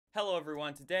Hello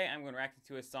everyone, today I'm going to react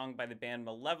to a song by the band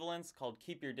Malevolence called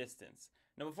Keep Your Distance.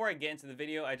 Now before I get into the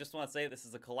video, I just want to say this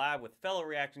is a collab with fellow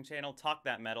reaction channel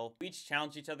TalkThatMetal. We each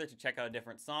challenged each other to check out a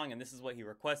different song, and this is what he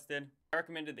requested. I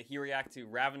recommended that he react to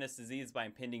Ravenous Disease by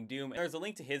Impending Doom, and there's a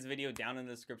link to his video down in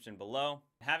the description below.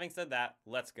 Having said that,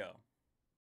 let's go.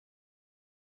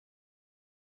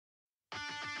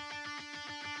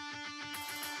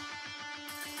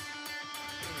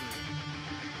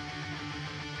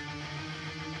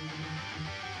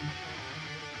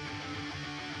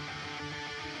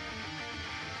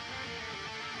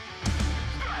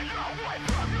 Away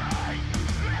from me,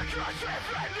 because of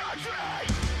energy,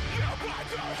 you want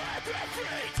to have their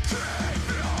feet. Keep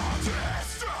your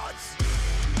distance.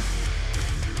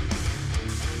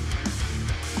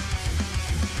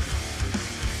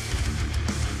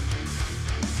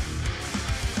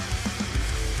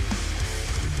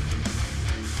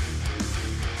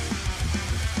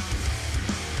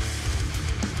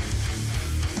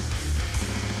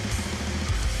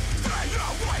 Stay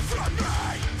away from me.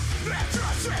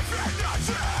 Because of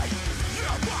energy, you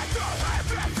want to have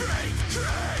their feet.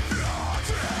 Keep your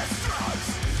distance.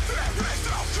 There is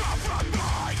no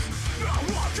compromise. No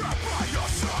one can by your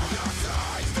side.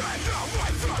 Stay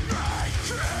away from me.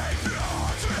 Keep your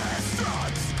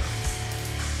distance.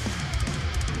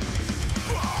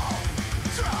 Fall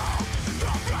down.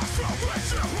 The best from which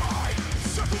you hide.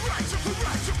 Separate me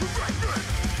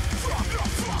from your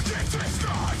fucking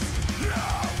distance. You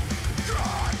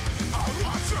God, I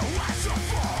want to answer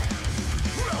for.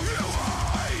 Will you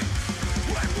hide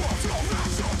when mortal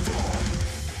answer for?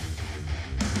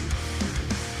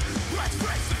 Let's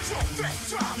face the truth this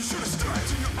time. You should have stayed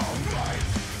in your own lane.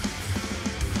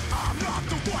 I'm not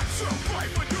the one to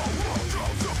blame when your world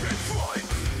goes up in flame.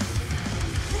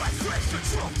 Let's face the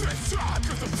truth this time,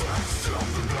 cause the facts still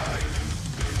remain.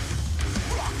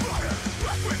 Rock bottom,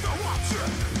 left with no option.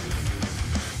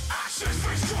 Actions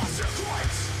face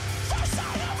consequence. First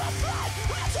I am afraid,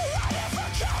 let's run it for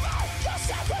cover. You're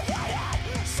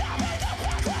separated, some in the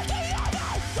back with the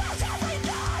other. There's every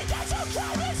night that you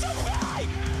carry to me.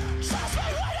 Trust me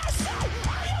when I say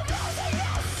I am losing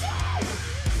your soul.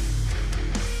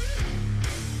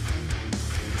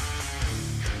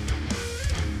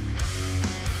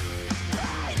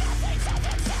 Hey, nothing's up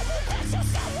until we makes you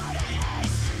say what it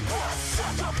is. I'm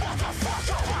such a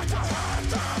motherfucker, I don't have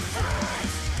to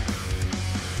face.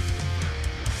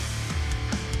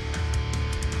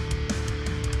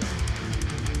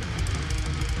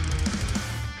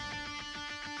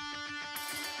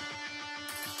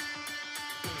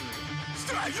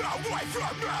 Stay away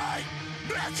from me,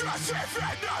 because of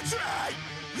energy,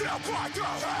 you want to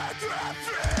have their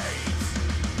feet.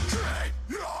 Keep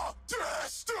your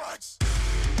distance.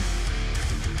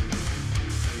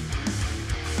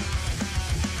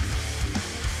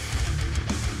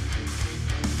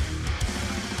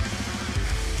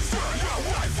 Stay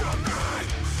away from me.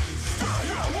 Stay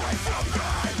away from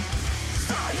me.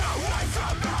 Stay away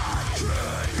from me.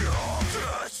 Keep your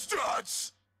distance.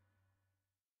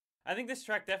 I think this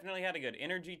track definitely had a good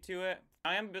energy to it.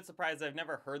 I am a bit surprised I've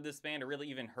never heard this band or really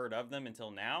even heard of them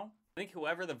until now. I think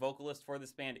whoever the vocalist for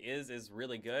this band is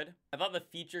really good. I thought the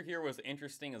feature here was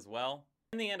interesting as well.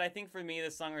 In the end, I think for me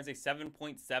this song earns a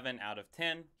 7.7 out of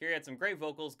 10. Here you had some great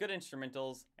vocals, good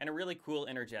instrumentals, and a really cool,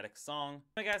 energetic song.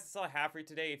 Anyway guys, that's all I have for you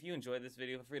today. If you enjoyed this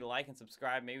video, feel free to like and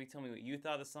subscribe. Maybe tell me what you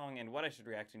thought of the song and what I should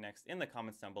react to next in the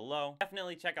comments down below.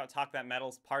 Definitely check out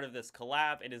TalkThatMetal's part of this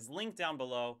collab. It is linked down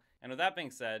below. And with that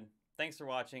being said, thanks for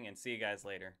watching and see you guys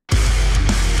later.